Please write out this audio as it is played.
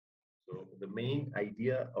the main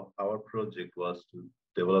idea of our project was to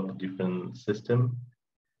develop a different system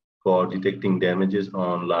for detecting damages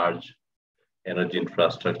on large energy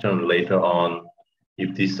infrastructure, and later on,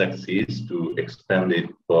 if this succeeds, to expand it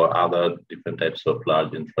for other different types of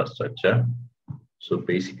large infrastructure. So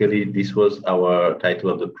basically, this was our title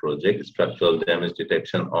of the project: structural damage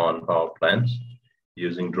detection on power plants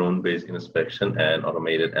using drone-based inspection and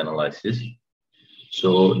automated analysis.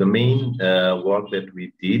 So the main work that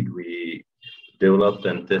we did, we developed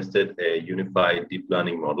and tested a unified deep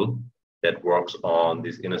learning model that works on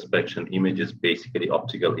these inspection images, basically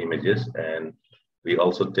optical images, and we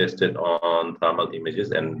also tested on thermal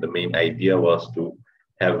images. And the main idea was to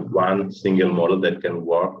have one single model that can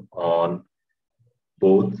work on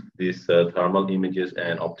both these thermal images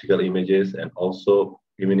and optical images. And also,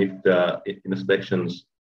 even if the inspections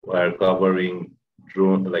were covering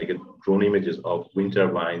drone images of wind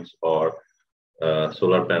turbines or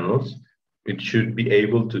solar panels, it should be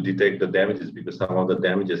able to detect the damages, because some of the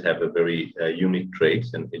damages have a very unique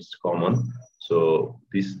traits and it's common. So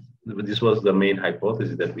this was the main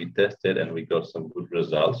hypothesis that we tested, and we got some good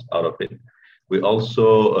results out of it. We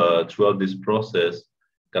also, throughout this process,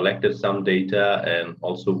 collected some data, and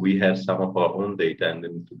also we had some of our own data, and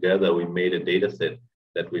then together we made a data set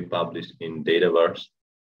that we published in Dataverse.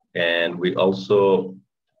 And we also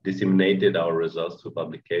disseminated our results to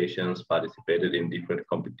publications, participated in different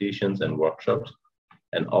competitions and workshops.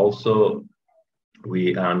 And also,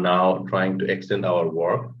 we are now trying to extend our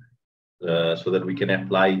work so that we can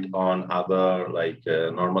apply it on other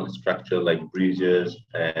normal structure like bridges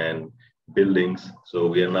and buildings. So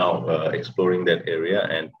we are now exploring that area.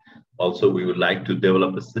 And also we would like to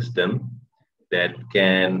develop a system that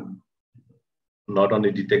can not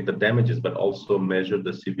only detect the damages, but also measure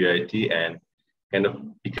the severity and kind of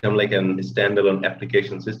become like a standalone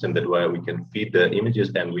application system that where we can feed the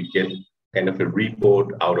images and we get kind of a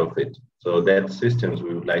report out of it. So that systems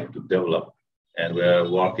we would like to develop, and we're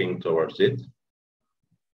working towards it.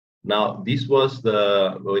 Now, this was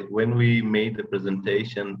when we made the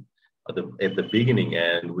presentation at the beginning,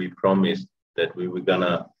 and we promised that we were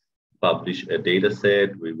gonna publish a data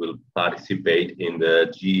set, we will participate in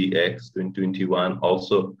the GEX 2021.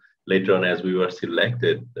 Also, later on, as we were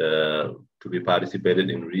selected to be participated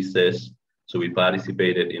in recess, so we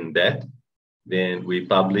participated in that. Then we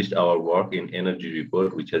published our work in Energy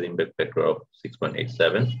Report, which has impact factor of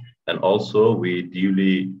 6.87. And also we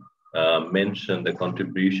duly mentioned the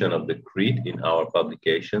contribution of the CREET in our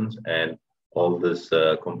publications and all these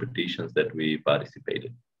competitions that we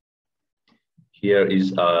participated. Here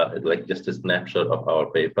is just a snapshot of our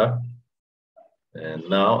paper. And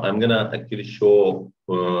now I'm gonna actually show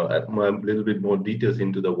a little bit more details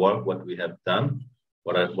into the work, what we have done,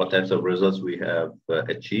 what types of results we have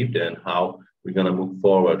achieved, and how we're gonna move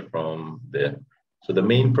forward from there. So the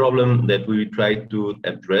main problem that we tried to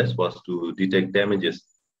address was to detect damages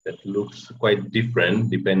that looks quite different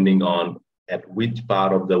depending on at which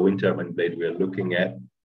part of the wind turbine blade we are looking at,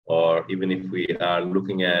 or even if we are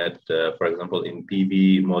looking at, for example, in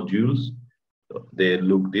PV modules, they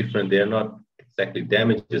look different. They are not exactly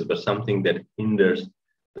damages, but something that hinders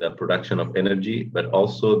the production of energy. But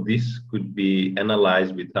also this could be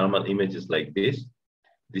analyzed with thermal images like this.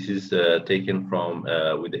 This is taken from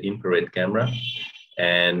with the infrared camera,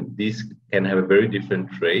 and this can have a very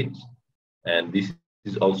different trait. And this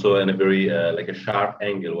is also in a very like a sharp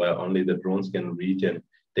angle where only the drones can reach and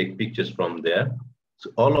take pictures from there. So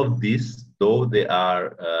all of these, though they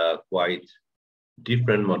are quite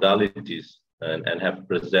different modalities and have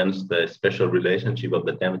presents the special relationship of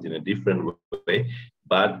the damage in a different way,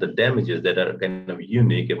 but the damages that are kind of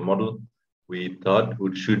unique, a model we thought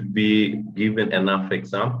should be given enough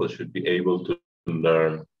examples, should be able to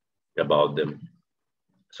learn about them.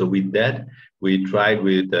 So with that, we tried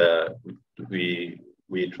we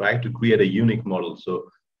tried to create a unique model. So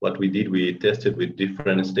what we did, we tested with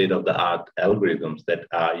different state-of-the-art algorithms that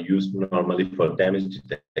are used normally for damage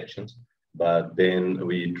detections, but then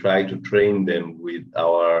we try to train them with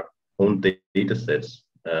our own data sets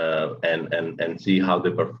and see how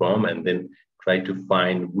they perform, and then try to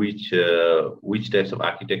find which types of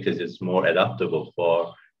architectures is more adaptable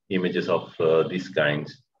for images of these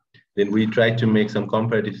kinds. Then we try to make some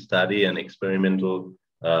comparative study and experimental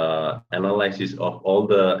analysis of all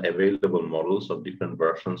the available models of different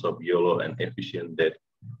versions of YOLO and efficient that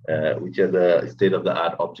which are the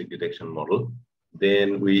state-of-the-art object detection model.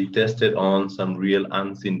 Then we tested on some real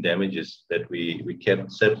unseen damages that we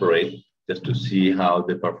kept separate just to see how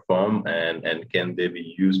they perform and can they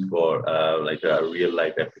be used for real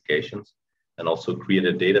life applications, and also create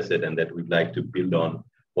a data set and that we'd like to build on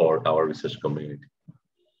for our research community.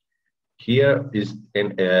 Here is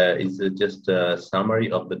just a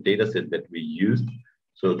summary of the data set that we used.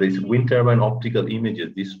 So this wind turbine optical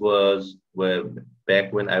images, this was where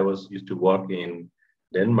back when I used to work in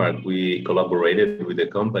Denmark, we collaborated with a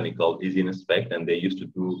company called Easy Inspect, and they used to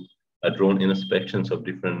do drone inspections of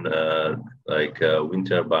different wind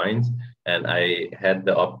turbines. And I had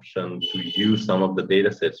the option to use some of the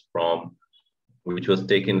data sets from which was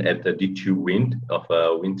taken at the D2 wind of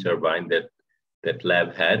a wind turbine that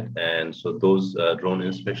lab had. And so those drone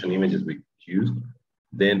inspection images we used.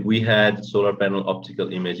 Then we had solar panel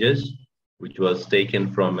optical images, which was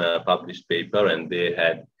taken from a published paper, and they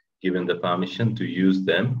had given the permission to use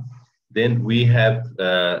them. Then we have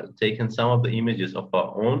taken some of the images of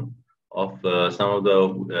our own, of some of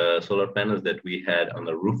the solar panels that we had on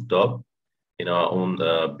the rooftop in our own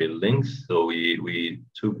buildings. So we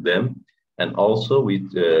took them. And also we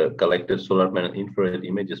collected solar panel infrared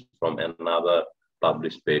images from another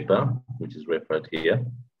published paper, which is referred here.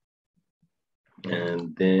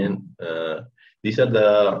 And then these are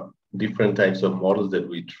the different types of models that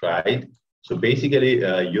we tried. So basically,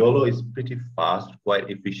 YOLO is pretty fast, quite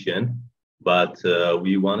efficient, but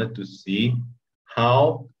we wanted to see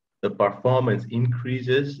how the performance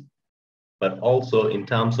increases, but also in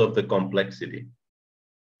terms of the complexity.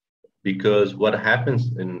 Because what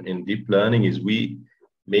happens in deep learning is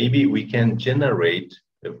maybe we can generate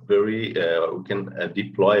a very, we can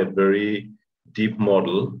deploy a very deep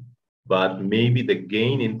model, but maybe the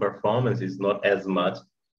gain in performance is not as much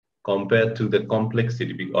compared to the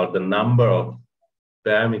complexity or the number of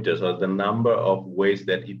parameters or the number of ways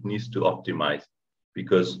that it needs to optimize.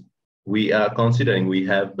 Because we are considering we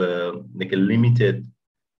have like a limited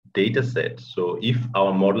data set. So if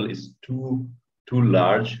our model is too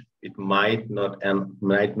large, it might not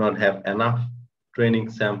have enough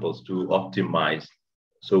training samples to optimize.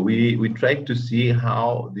 So we tried to see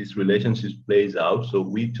how this relationship plays out. So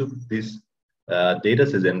we took this data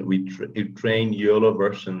set and we trained YOLO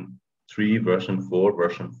version 3, version 4,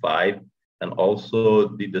 version 5, and also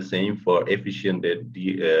did the same for efficient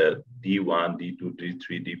D1, D2, D3,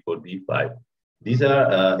 D4, D5. These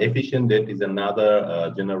are efficient that is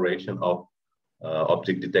another generation of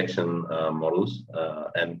object detection models,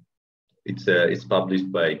 and it's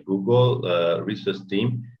published by Google research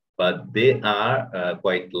team, but they are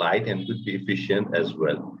quite light and could be efficient as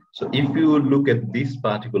well. So if you look at this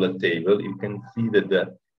particular table, you can see that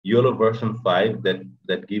the YOLO version 5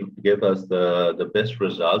 that gave us the best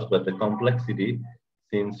results, but the complexity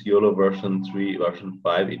since YOLO version 3, version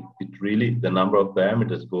 5, it really, the number of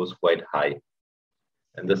parameters goes quite high.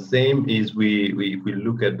 And the same is if we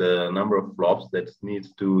look at the number of flops that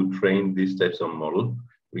needs to train these types of model,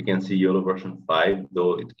 we can see YOLO version 5,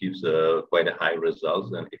 though it gives quite a high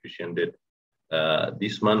results and efficient.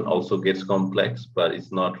 This one also gets complex, but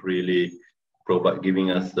it's not really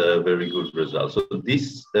giving us very good results. So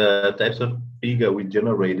these types of figure we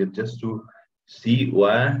generated just to see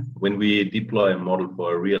where, when we deploy a model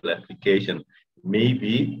for a real application,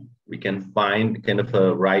 maybe we can find kind of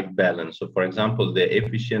a right balance. So for example, the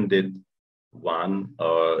efficient one,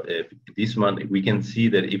 or this one, we can see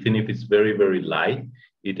that even if it's very, very light,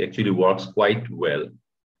 it actually works quite well.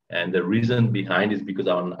 And the reason behind is because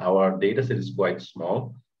our data set is quite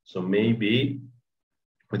small. So maybe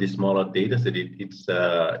with a smaller data set,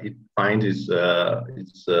 it finds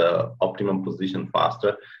its optimum position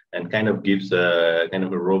faster and kind of gives kind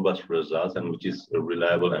of a robust results, and which is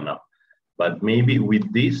reliable enough. But maybe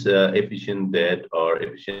with this efficient DET or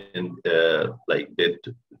efficient like DET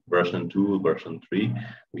version 2, version 3,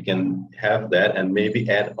 we can have that and maybe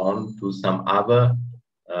add on to some other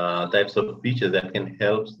types of features that can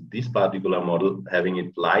help this particular model having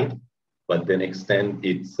it light, but then extend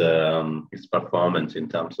its performance in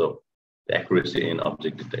terms of the accuracy in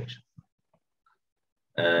object detection.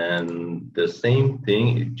 And the same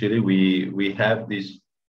thing, actually, we have this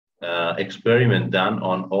experiment done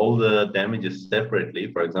on all the damages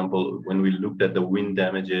separately. For example, when we looked at the wind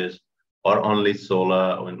damages or only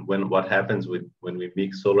solar, what happens when we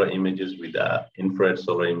mix solar images with infrared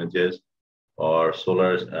solar images, or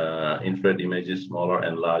solar infrared images, smaller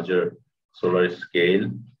and larger solar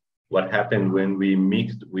scale. What happened when we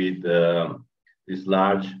mixed with these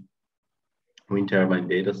large wind turbine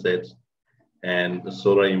data sets and the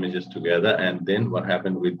solar images together, and then what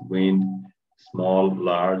happened with wind, small,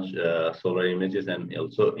 large solar images, and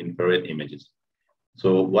also infrared images.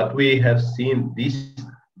 So what we have seen,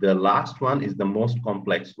 the last one is the most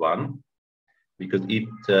complex one, because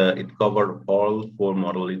it covered all 4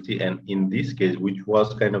 modality, and in this case, which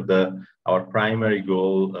was kind of our primary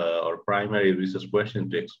goal or primary research question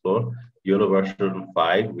to explore, YOLO version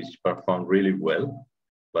 5, which performed really well.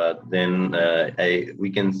 But then we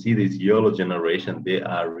can see this YOLO generation, they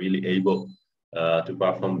are really able to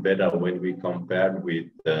perform better when we compare with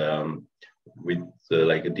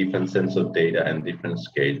like a different sense of data and different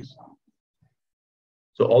scales.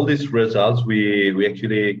 So all these results, we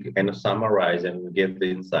actually kind of summarize and get the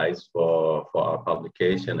insights for our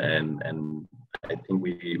publication. And I think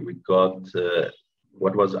we got,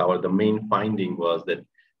 what was the main finding was that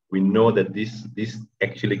we know that this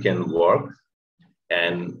actually can work.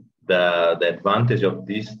 And the advantage of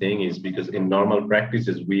this thing is because in normal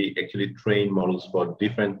practices, we actually train models for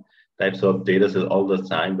different types of data sets all the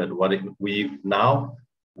time. But what we now,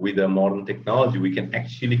 with the modern technology, we can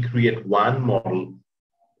actually create one model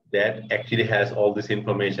that actually has all this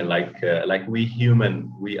information, like we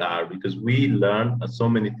human we are, because we learn so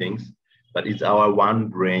many things, but it's our one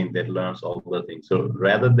brain that learns all the things. So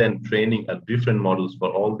rather than training different models for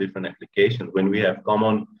all different applications, when we have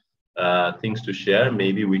common things to share,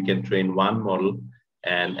 maybe we can train one model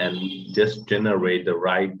and just generate the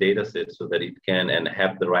right data set so that it can, and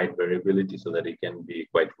have the right variability so that it can be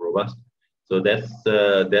quite robust. So that's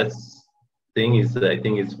thing is, I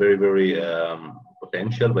think it's very, very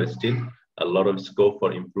potential, but still a lot of scope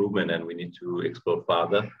for improvement, and we need to explore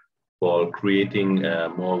further for creating a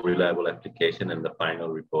more reliable application and the final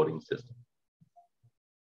reporting system.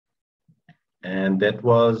 And that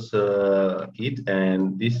was it.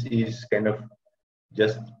 And this is kind of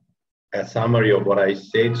just a summary of what I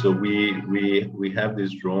said. So we have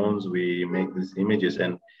these drones, we make these images,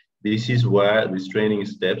 and this is where these training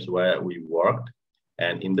steps where we worked.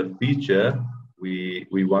 And in the future, we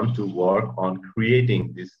want to work on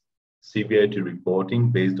creating this severity reporting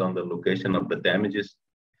based on the location of the damages,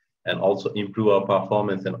 and also improve our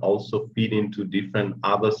performance, and also feed into different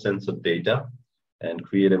other sensor data and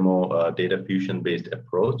create a more data fusion based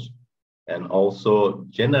approach, and also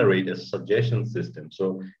generate a suggestion system.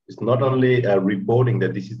 So it's not only reporting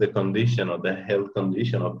that this is the condition or the health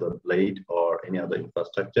condition of the blade or any other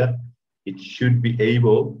infrastructure. It should be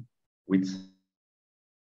able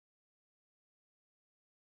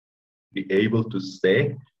to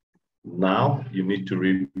say, now you need to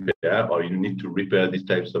repair, or you need to repair these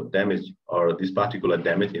types of damage or this particular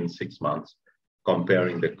damage in 6 months,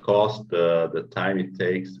 comparing the cost, the time it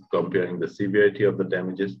takes, comparing the severity of the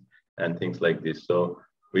damages and things like this. So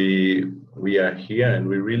we are here, and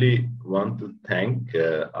we really want to thank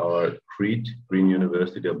our Crete Green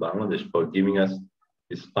University of Bangladesh for giving us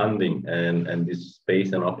this funding and this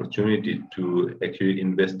space and opportunity to actually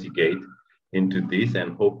investigate into this.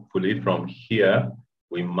 And hopefully from here,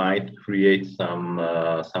 we might create some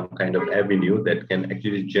kind of avenue that can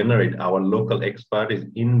actually generate our local expertise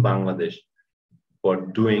in Bangladesh for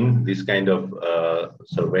doing this kind of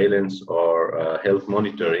surveillance or health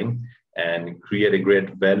monitoring, and create a great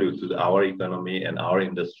value to our economy and our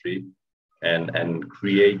industry, and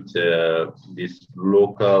create this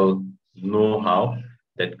local know-how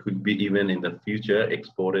that could be even in the future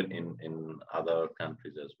exported in other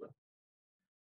countries as well.